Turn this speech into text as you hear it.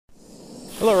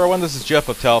Hello everyone, this is Jeff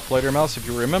of Tau Flighter Mouse. If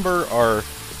you remember our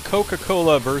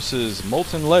Coca-Cola versus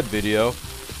molten lead video,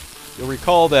 you'll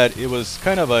recall that it was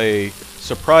kind of a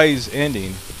surprise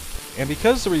ending. And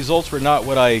because the results were not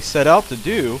what I set out to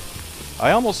do,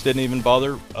 I almost didn't even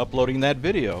bother uploading that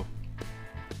video.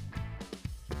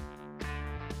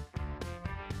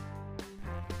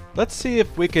 Let's see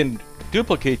if we can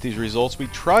duplicate these results. We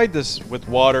tried this with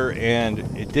water and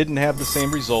it didn't have the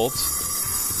same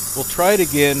results. We'll try it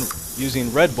again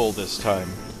using Red Bull this time.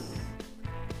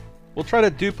 We'll try to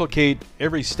duplicate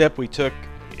every step we took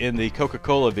in the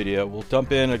Coca-Cola video. We'll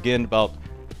dump in again about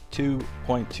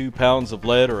 2.2 pounds of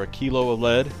lead or a kilo of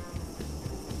lead,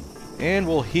 and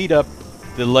we'll heat up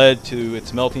the lead to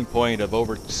its melting point of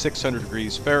over 600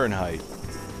 degrees Fahrenheit.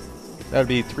 That would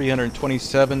be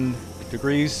 327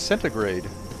 degrees centigrade.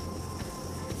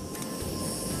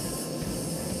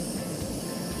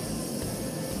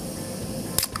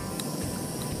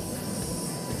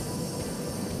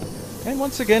 And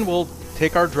once again, we'll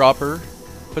take our dropper,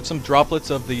 put some droplets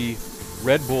of the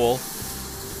Red Bull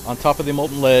on top of the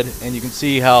molten lead, and you can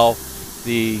see how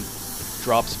the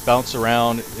drops bounce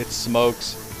around, it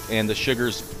smokes, and the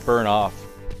sugars burn off.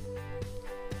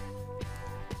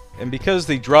 And because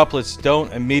the droplets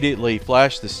don't immediately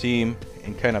flash the steam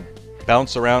and kind of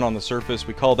bounce around on the surface,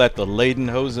 we call that the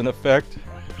Leidenhosen effect.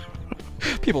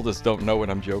 People just don't know when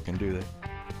I'm joking, do they?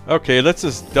 Okay, let's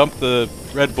just dump the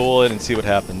Red Bull in and see what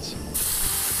happens.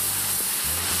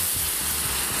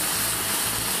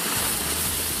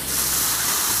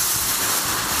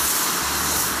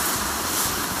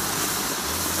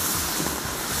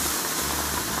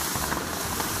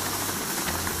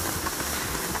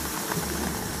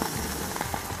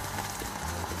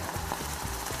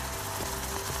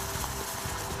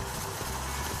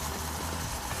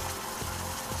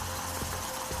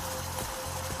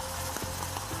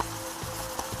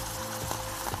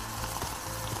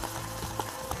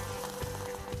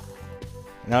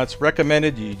 Now, it's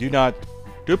recommended you do not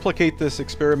duplicate this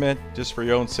experiment just for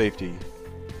your own safety.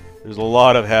 There's a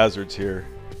lot of hazards here.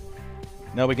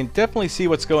 Now, we can definitely see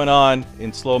what's going on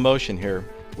in slow motion here.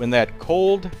 When that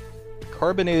cold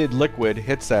carbonated liquid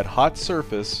hits that hot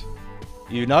surface,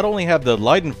 you not only have the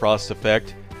Leidenfrost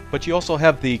effect, but you also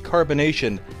have the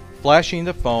carbonation flashing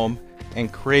the foam and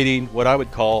creating what I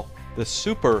would call the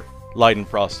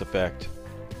super-leidenfrost effect.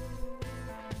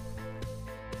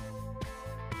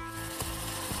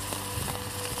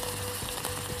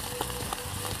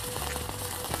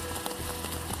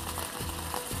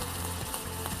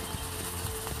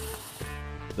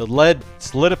 The lead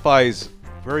solidifies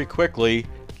very quickly,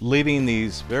 leaving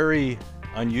these very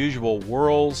unusual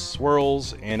whirls,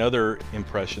 swirls, and other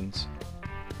impressions.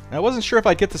 Now, I wasn't sure if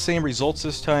I'd get the same results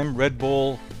this time. Red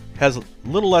Bull has a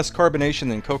little less carbonation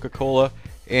than Coca-Cola,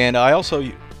 and I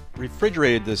also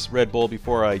refrigerated this Red Bull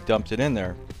before I dumped it in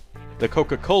there. The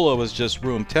Coca-Cola was just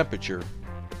room temperature.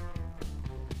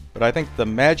 But I think the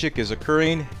magic is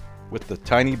occurring with the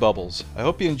tiny bubbles. I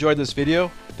hope you enjoyed this video.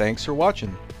 Thanks for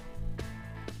watching.